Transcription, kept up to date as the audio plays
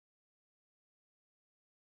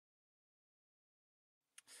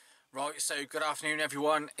Right, so good afternoon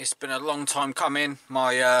everyone. It's been a long time coming.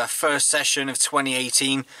 My first session of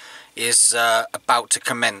 2018 is about to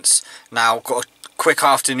commence. Now I've got a quick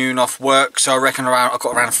afternoon off work, so I reckon I've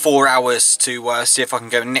got around 4 hours to see if I can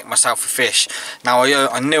go and nick myself a fish. Now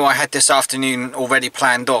I knew I had this afternoon already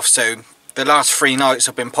planned off, so the last 3 nights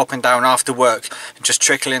I've been popping down after work and just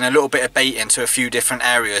trickling a little bit of bait into a few different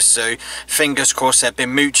areas. So fingers crossed, I've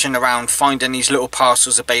been mooching around finding these little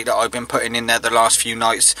parcels of bait that I've been putting in there the last few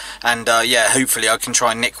nights, and yeah, hopefully I can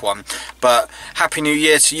try and nick one. But Happy New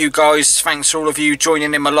Year to you guys. Thanks to all of you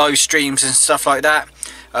joining in my live streams and stuff like that.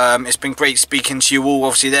 It's been great speaking to you all.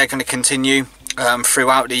 Obviously they're going to continue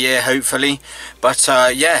throughout the year, hopefully. But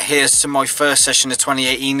yeah, here's to my first session of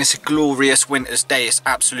 2018. It's a glorious winter's day. It's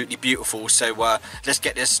absolutely beautiful. So let's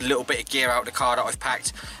get this little bit of gear out of the car that I've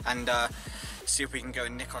packed and see if we can go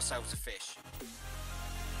and nick ourselves a fish.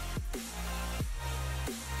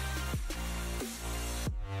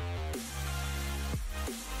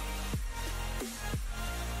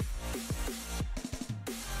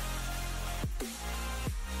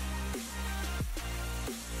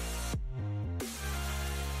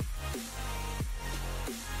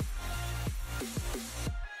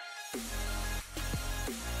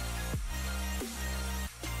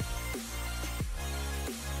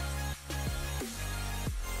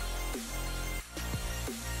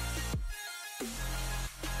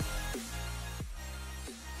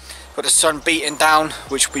 Got the sun beating down,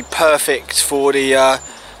 which will be perfect for the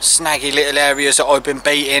snaggy little areas that I've been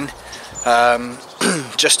baiting.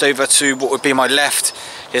 Just over to what would be my left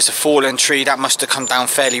is a fallen tree that must have come down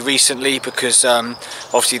fairly recently, because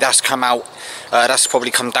obviously that's come out, that's probably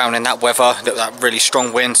come down in that weather, that really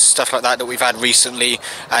strong winds, stuff like that we've had recently,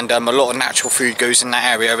 and a lot of natural food goes in that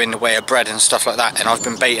area in the way of bread and stuff like that, and I've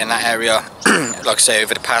been baiting that area like I say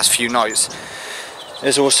over the past few nights.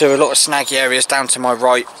 There's also a lot of snaggy areas down to my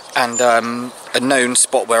right, and a known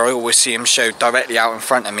spot where I always see them show directly out in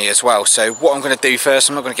front of me as well. So what I'm going to do first,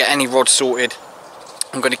 I'm not going to get any rod sorted.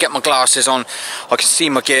 I'm going to get my glasses on. I can see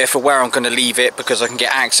my gear for where I'm going to leave it, because I can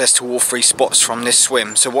get access to all 3 spots from this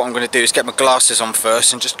swim. So what I'm going to do is get my glasses on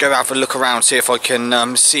first and just go have a look around, see if I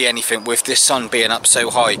can see anything with this sun being up so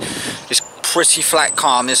high. It's pretty flat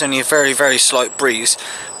calm, there's only a very slight breeze,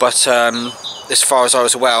 but as far as I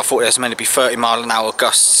was aware, I thought there was meant to be 30-mile-an-hour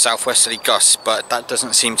gusts, southwesterly gusts, but that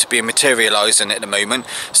doesn't seem to be materialising at the moment.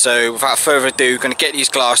 So without further ado, going to get these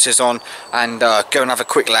glasses on and go and have a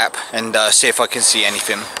quick lap and see if I can see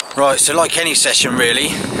anything. Right, so like any session really,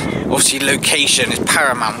 obviously location is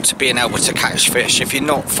paramount to being able to catch fish. If you're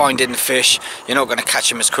not finding the fish, you're not going to catch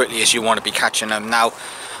them as quickly as you want to be catching them. Now,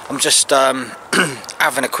 I'm just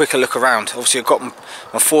having a quicker look around. Obviously I've got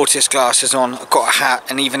my Fortis glasses on, I've got a hat,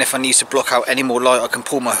 and even if I need to block out any more light, I can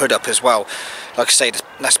pull my hood up as well. Like I say,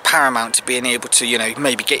 that's paramount to being able to, you know,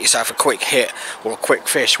 maybe get yourself a quick hit or a quick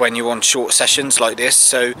fish when you're on short sessions like this.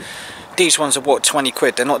 So these ones are what, 20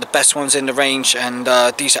 quid. They're not the best ones in the range, and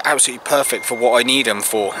these are absolutely perfect for what I need them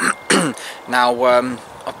for. Now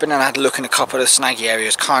I've been and had a look in a couple of the snaggy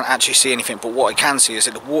areas, can't actually see anything, but what I can see is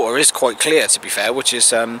that the water is quite clear, to be fair, which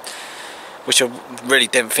is which I really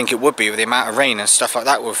didn't think it would be with the amount of rain and stuff like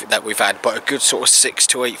that we've had. But a good sort of 6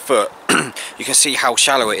 to 8 foot. You can see how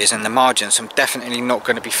shallow it is in the margins. I'm definitely not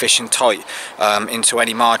going to be fishing tight into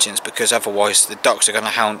any margins, because otherwise the ducks are going to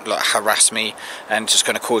harass me and just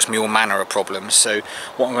going to cause me all manner of problems. So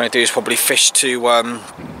what I'm going to do is probably fish to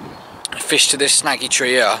this snaggy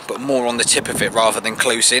tree here, but more on the tip of it rather than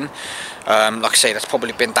close in. Like I say, that's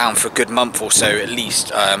probably been down for a good month or so at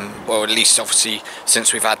least. Well, at least obviously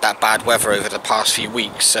since we've had that bad weather over the past few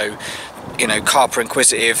weeks. So, you know, Carp are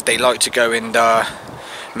inquisitive. They like to go and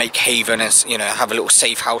make haven and, you know, have a little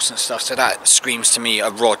safe house and stuff. So that screams to me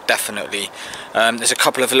a rod, definitely. There's a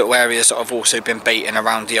couple of little areas that I've also been baiting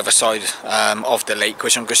around the other side of the lake,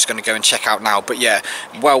 which I'm just going to go and check out now. But yeah,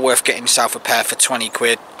 well worth getting yourself a pair for 20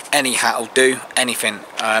 quid. Any hat will do, anything.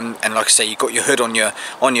 And like I say, you've got your hood on your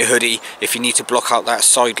hoodie if you need to block out that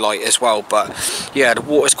side light as well. But yeah, the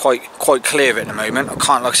water's quite clear at the moment. Like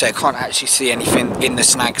I say, I can't actually see anything in the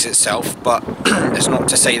snags itself, but it's not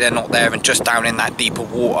to say they're not there and just down in that deeper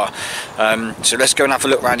water. So let's go and have a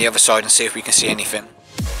look around the other side and see if we can see anything.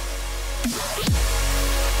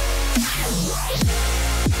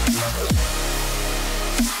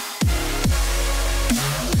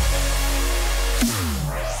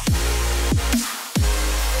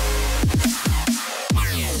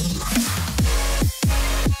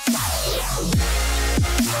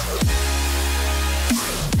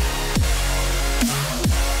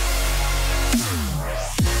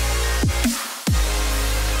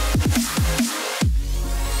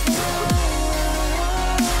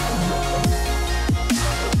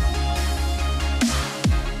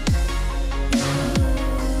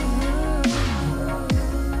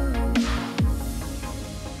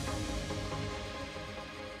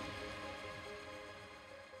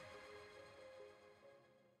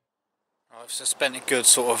 I've spent a good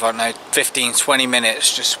sort of, I don't know, 15-20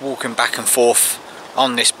 minutes just walking back and forth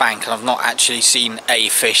on this bank, and I've not actually seen a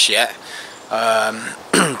fish yet.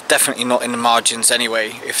 Definitely not in the margins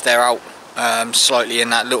anyway. If they're out slightly in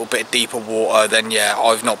that little bit deeper water, then yeah,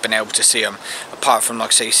 I've not been able to see them. Apart from, like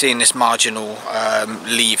I say, seeing this marginal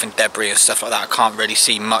leaf and debris and stuff like that, I can't really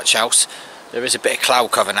see much else. There is a bit of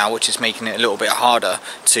cloud cover now, which is making it a little bit harder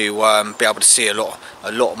to be able to see a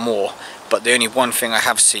lot more. But the only one thing I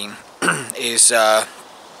have seen is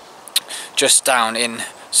just down in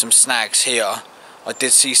some snags here. I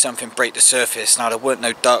did see something break the surface. Now there weren't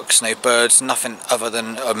no ducks, no birds, nothing other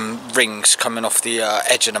than rings coming off the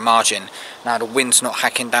edge of the margin. Now the wind's not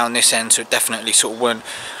hacking down this end, so it definitely sort of weren't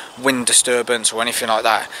wind disturbance or anything like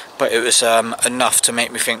that, but it was enough to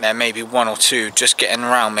make me think there may be one or two just getting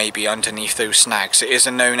around maybe underneath those snags. It is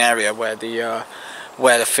a known area where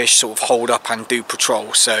the fish sort of hold up and do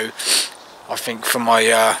patrol, so I think for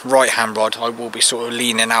my right hand rod I will be sort of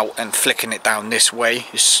leaning out and flicking it down this way.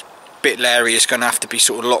 This bit area is going to have to be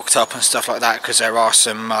sort of locked up and stuff like that, because there are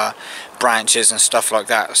some branches and stuff like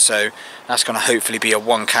that, so that's going to hopefully be a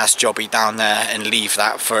one cast jobby down there and leave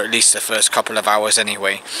that for at least the first couple of hours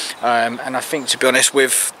anyway. And I think, to be honest,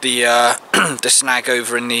 with the the snag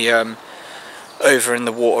over in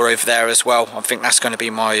the water over there as well, I think that's going to be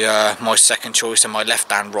my my second choice and my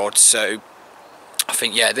left hand rod. So I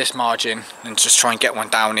think, yeah, this margin, and just try and get one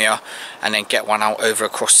down here and then get one out over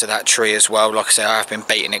across to that tree as well. Like I say, I have been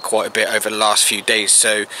baiting it quite a bit over the last few days,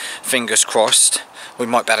 so fingers crossed we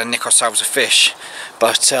might be able to nick ourselves a fish.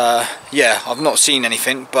 But yeah, I've not seen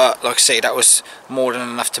anything, but like I say, that was more than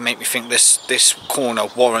enough to make me think this corner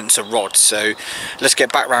warrants a rod. So let's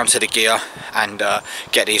get back round to the gear and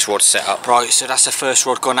get these rods set up. Right, so that's the first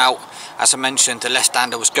rod gone out. As I mentioned, the left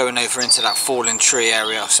hander was going over into that fallen tree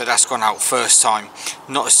area, so that's gone out first time.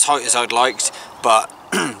 Not as tight as I'd liked, but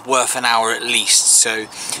worth an hour at least. So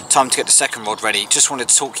time to get the second rod ready. Just wanted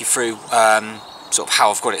to talk you through sort of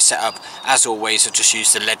how I've got it set up. As always, I've just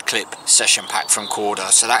used the lead clip session pack from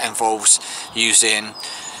Corda, so that involves using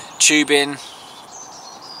tubing,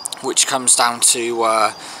 which comes down to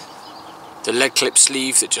the lead clip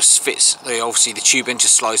sleeve that just fits. Obviously the tubing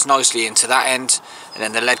just slides nicely into that end, and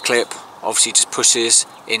then the lead clip obviously just pushes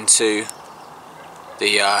into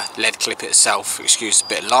the lead clip itself. Excuse a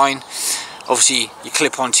bit of line. Obviously you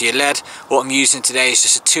clip onto your lead. What I'm using today is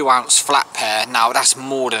just a 2-ounce flat pair. Now that's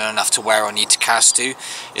more than enough to where I need to cast to.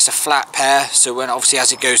 It's a flat pair, so when obviously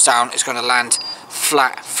as it goes down, it's going to land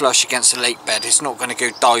flat flush against the lake bed. It's not going to go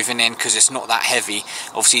diving in because it's not that heavy.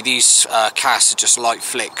 Obviously these casts are just light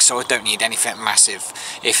flicks, so I don't need anything massive.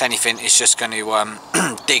 If anything, it's just going to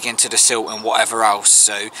dig into the silt and whatever else.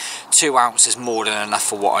 So 2 ounce is more than enough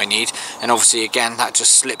for what I need, and obviously again that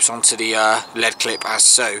just slips onto the lead clip as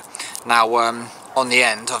so. Now on the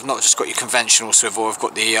end, I've not just got your conventional swivel, I've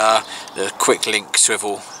got the quick link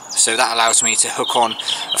swivel, so that allows me to hook on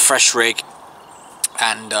a fresh rig.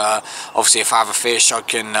 And obviously if I have a fish, I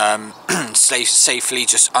can safely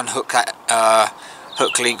just unhook that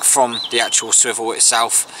hook link from the actual swivel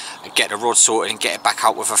itself and get the rod sorted and get it back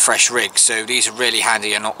out with a fresh rig. So these are really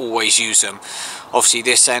handy and I always use them. Obviously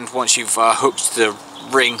this end, once you've hooked the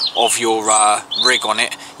ring of your rig on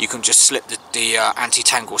it, you can just slip the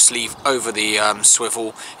anti-tangle sleeve over the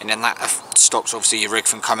swivel, and then that stops obviously your rig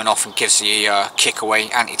from coming off and gives the kick away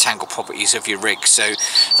anti-tangle properties of your rig. So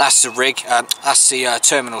that's the rig, that's the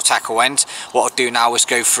terminal tackle end. What I'll do now is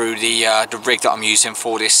go through the rig that I'm using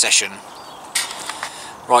for this session.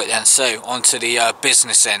 Right then, so onto the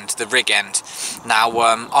business end, the rig end. Now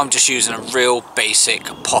I'm just using a real basic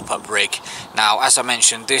pop-up rig. Now as I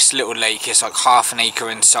mentioned, this little lake is like half an acre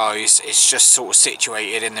in size. It's just sort of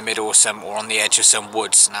situated in the middle of some, or on the edge of some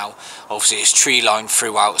woods. Now obviously it's tree lined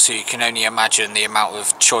throughout, so you can only imagine the amount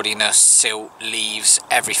of choddiness, silt, leaves,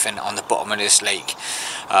 everything on the bottom of this lake.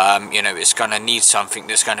 You know, it's going to need something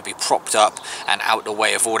that's going to be propped up and out the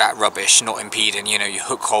way of all that rubbish, not impeding, you know, your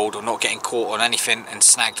hook hold, or not getting caught on anything and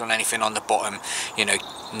snagged on anything on the bottom, you know,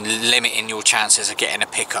 limiting your chances of getting a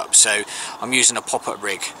pickup. So I'm using a pop-up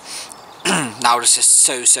rig. Now this is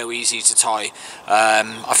so easy to tie.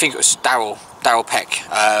 I think it was Daryl Peck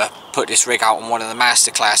put this rig out on one of the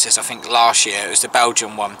master classes, I think last year. It was the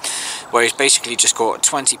Belgian one, where he's basically just got a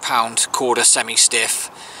 20-pound Corda semi-stiff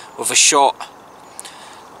with a shot,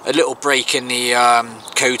 a little break in the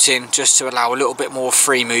coating just to allow a little bit more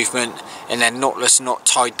free movement, and then knotless knot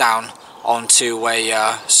tied down onto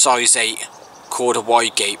a size 8 Corda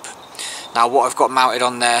wide gape. Now what I've got mounted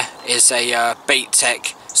on there is a Bait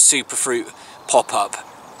Tech Superfruit pop-up.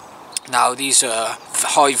 Now these are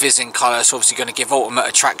high vis in colour, so obviously going to give ultimate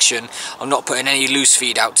attraction. I'm not putting any loose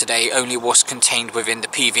feed out today, only what's contained within the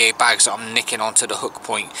PVA bags that I'm nicking onto the hook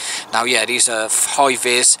point. Now yeah, these are high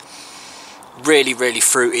vis, really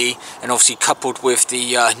fruity, and obviously coupled with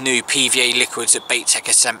the new PVA liquids that Bait Tech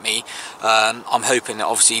has sent me, I'm hoping that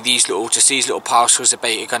obviously these little parcels of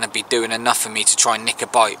bait are going to be doing enough for me to try and nick a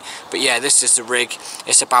bite. But yeah, this is the rig.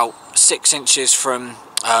 It's about 6 inches from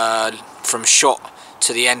shot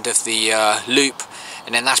to the end of the loop,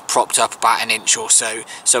 and then that's propped up about 1 inch or so,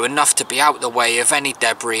 so enough to be out the way of any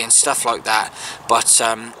debris and stuff like that, but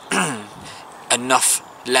enough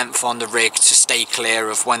length on the rig to stay clear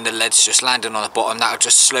of when the lead's just landing on the bottom. That'll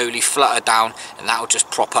just slowly flutter down and that'll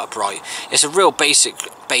just prop up right. It's a real basic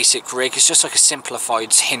rig. It's just like a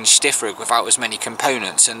simplified hinge stiff rig without as many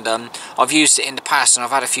components, and I've used it in the past and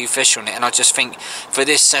I've had a few fish on it, and I just think for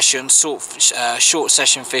this session, short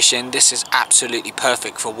session fishing, this is absolutely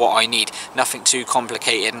perfect for what I need. Nothing too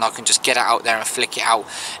complicated, and I can just get it out there and flick it out.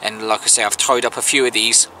 And like I say, I've tied up a few of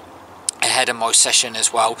these ahead of my session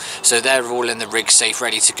as well, so they're all in the rig safe,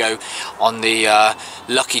 ready to go on the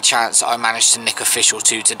lucky chance that I managed to nick a fish or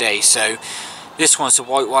two today. So this one's the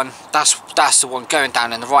white one. That's the one going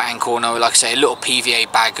down in the right hand corner. Like I say, a little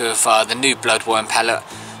PVA bag of the new bloodworm pellet,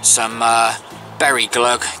 some berry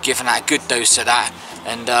glug, giving that a good dose of that,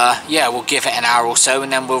 and yeah, we'll give it an hour or so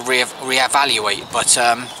and then we'll reevaluate. But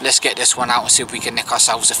let's get this one out and see if we can nick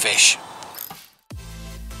ourselves a fish.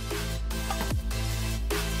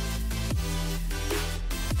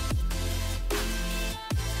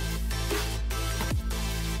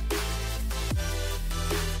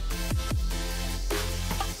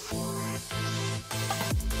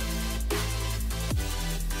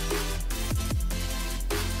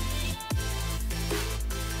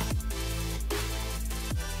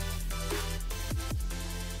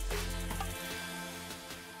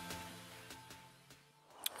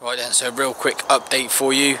 Right then, so real quick update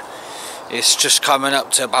for you. It's just coming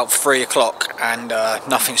up to about 3 o'clock and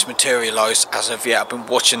nothing's materialised as of yet. I've been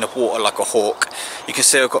watching the water like a hawk. You can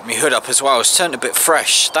see I've got my hood up as well. It's turned a bit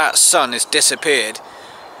fresh. That sun has disappeared.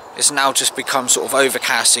 It's now just become sort of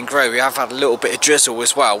overcast and grey. We have had a little bit of drizzle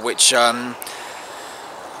as well, which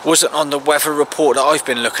wasn't on the weather report that I've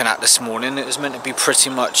been looking at this morning. It was meant to be pretty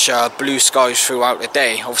much blue skies throughout the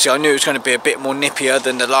day. Obviously I knew it was going to be a bit more nippier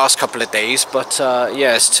than the last couple of days, but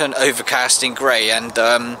yeah, it's turned overcast and grey, and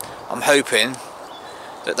I'm hoping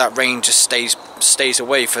that rain just stays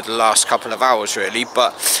away for the last couple of hours really.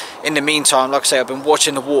 But in the meantime, like I say, I've been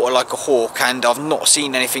watching the water like a hawk and I've not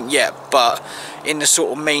seen anything yet, but in the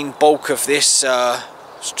sort of main bulk of this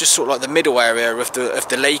just sort of like the middle area of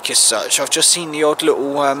the lake as such, I've just seen the odd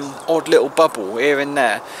little bubble here and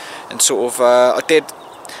there, and sort of I did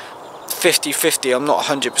 50-50, I'm not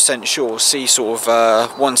 100% sure, see sort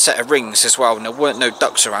of one set of rings as well, and there weren't no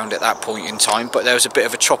ducks around at that point in time, but there was a bit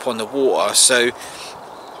of a chop on the water. So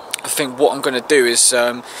I think what I'm going to do is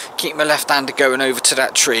keep my left hander going over to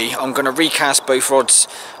that tree. I'm going to recast both rods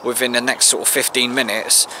within the next sort of 15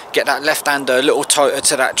 minutes, get that left hander a little tighter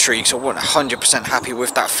to that tree, because I wasn't 100% happy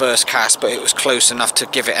with that first cast, but it was close enough to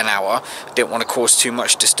give it an hour. I didn't want to cause too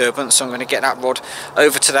much disturbance, so I'm going to get that rod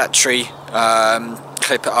over to that tree,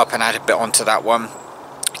 clip it up and add a bit onto that one,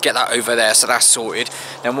 get that over there, so that's sorted.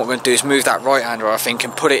 Then what we're going to do is move that right hander, I think,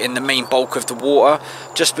 and put it in the main bulk of the water,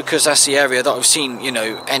 just because that's the area that I've seen, you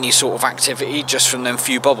know, any sort of activity just from them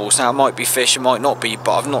few bubbles. Now it might be fish, it might not be,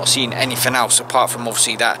 but I've not seen anything else apart from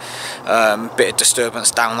obviously that bit of disturbance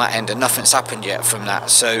down that end, and nothing's happened yet from that.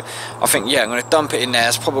 So I think, yeah, I'm going to dump it in there.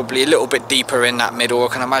 It's probably a little bit deeper in that middle. I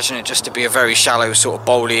can imagine it just to be a very shallow sort of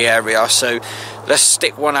bowly area. So let's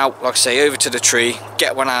stick one out, like I say, over to the tree,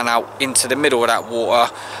 get one hand out into the middle of that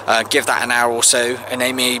water, give that an hour or so, and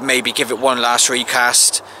then maybe give it one last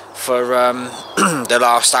recast for the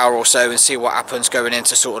last hour or so, and see what happens going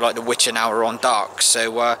into sort of like the witching hour on dark.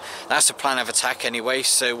 So that's the plan of attack anyway.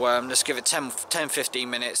 So let's give it 10-15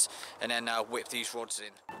 minutes and then whip these rods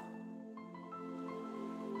in.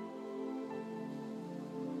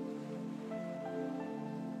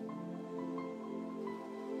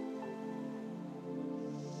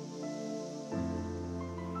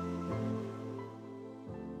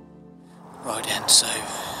 Right then, so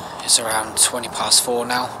it's around 4:20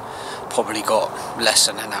 now, probably got less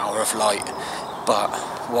than an hour of light, but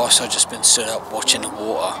whilst I've just been stood up watching the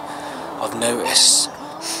water, I've noticed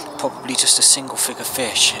probably just a single figure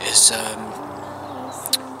fish has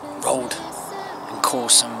rolled and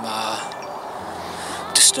caused some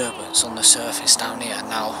disturbance on the surface down here.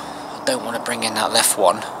 Now I don't want to bring in that left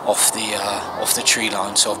one off the tree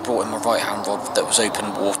line, so I've brought in my right hand rod that was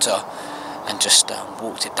open water, and just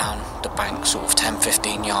walked it down the bank sort of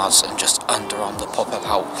 10-15 yards and just underarmed the pop-up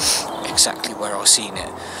out exactly where I seen it.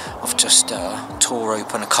 I've just tore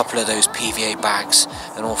open a couple of those PVA bags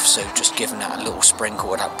and also just given that a little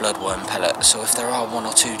sprinkle of that bloodworm pellet. So if there are one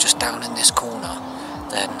or two just down in this corner,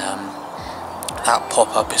 then that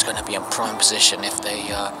pop-up is going to be in prime position if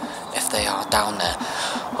they are down there.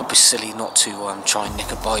 I'd be silly not to try and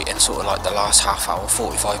nick a bite in sort of like the last half hour,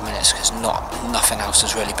 45 minutes, because nothing else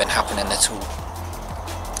has really been happening at all.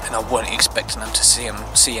 And I wasn't expecting them to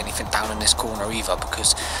see anything down in this corner either,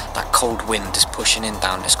 because that cold wind is pushing in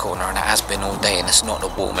down this corner, and it has been all day, and it's not the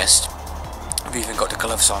warmest. I've even got the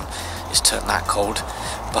gloves on, it's turned that cold.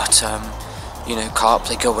 But you know, carp,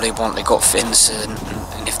 they go where they want, they got fins, and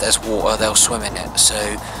if there's water they'll swim in it, so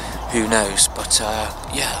who knows. But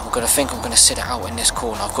yeah, I'm going to sit it out in this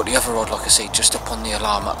corner. I've got the other rod, like I say, just up on the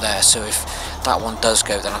alarm up there, so if that one does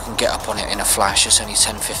go, then I can get up on it in a flash. It's only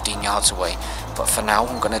 10-15 yards away. But for now,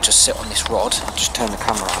 I'm going to just sit on this rod. I'll just turn the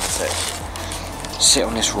camera around a bit. Sit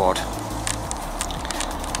on this rod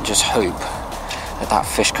and just hope that that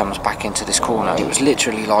fish comes back into this corner. It was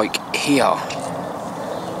literally like here.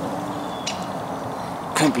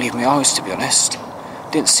 Couldn't believe my eyes, to be honest.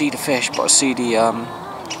 Didn't see the fish, but I see the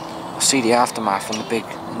aftermath and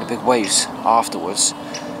the big waves afterwards.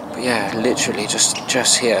 But yeah, literally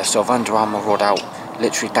just here. So I've underarmed my rod out,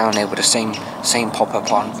 literally down there with the same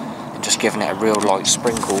pop-up on, and just giving it a real light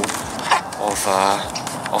sprinkle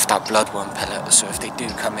of that bloodworm pellet. So if they do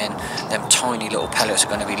come in, them tiny little pellets are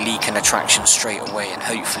going to be leaking attraction straight away, and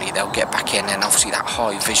hopefully they'll get back in, and obviously that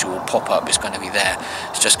high visual pop-up is going to be there.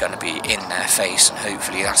 It's just going to be in their face, and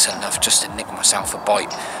hopefully that's enough just to nick myself a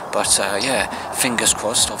bite. But yeah, fingers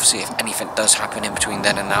crossed. Obviously if anything does happen in between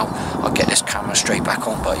then and now, I'll get this camera straight back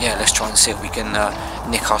on. But yeah, let's try and see if we can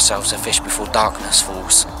nick ourselves a fish before darkness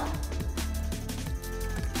falls.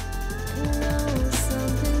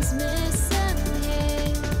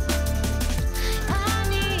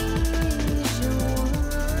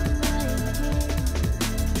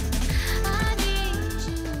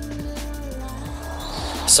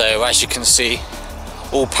 So as you can see,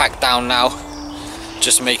 all packed down now,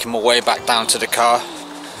 just making my way back down to the car.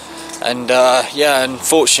 And yeah,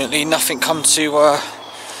 unfortunately nothing come to that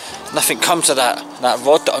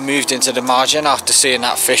rod that I moved into the margin after seeing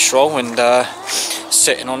that fish roll and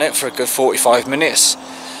sitting on it for a good 45 minutes.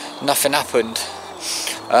 Nothing happened.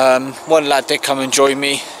 One lad did come and join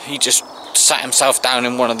me. He just sat himself down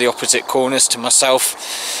in one of the opposite corners to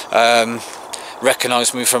myself.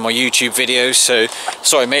 Recognised me from my YouTube videos, so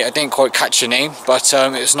sorry mate, I didn't quite catch your name, but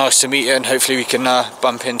it was nice to meet you, and hopefully we can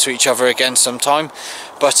bump into each other again sometime.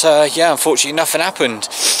 But yeah, unfortunately nothing happened.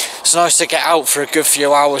 It's nice to get out for a good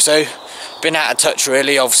few hours though. Been out of touch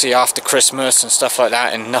really, obviously after Christmas and stuff like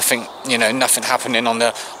that, and nothing, you know, nothing happening on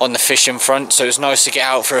the fishing front, so it's nice to get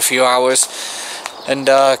out for a few hours and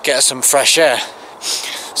get some fresh air.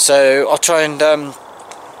 So I'll try and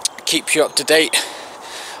keep you up to date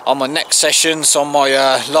on my next sessions on my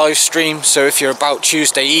live stream. So if you're about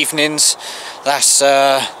Tuesday evenings, that's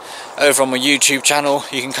over on my YouTube channel.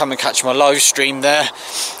 You can come and catch my live stream there.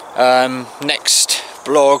 Next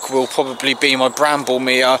vlog will probably be my Bramble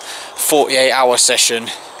Meter 48-hour session,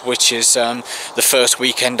 which is the first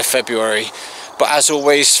weekend of February. But as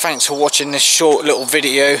always, thanks for watching this short little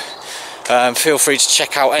video. Feel free to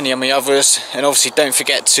check out any of my others, and obviously don't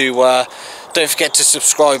forget to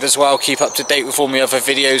subscribe as well. Keep up to date with all my other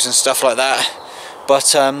videos and stuff like that. But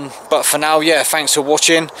for now, yeah, thanks for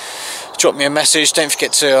watching. Drop me a message. Don't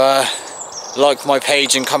forget to like my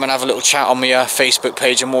page and come and have a little chat on my Facebook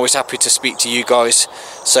page. I'm always happy to speak to you guys.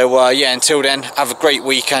 So yeah, until then, have a great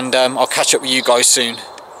week, and I'll catch up with you guys soon.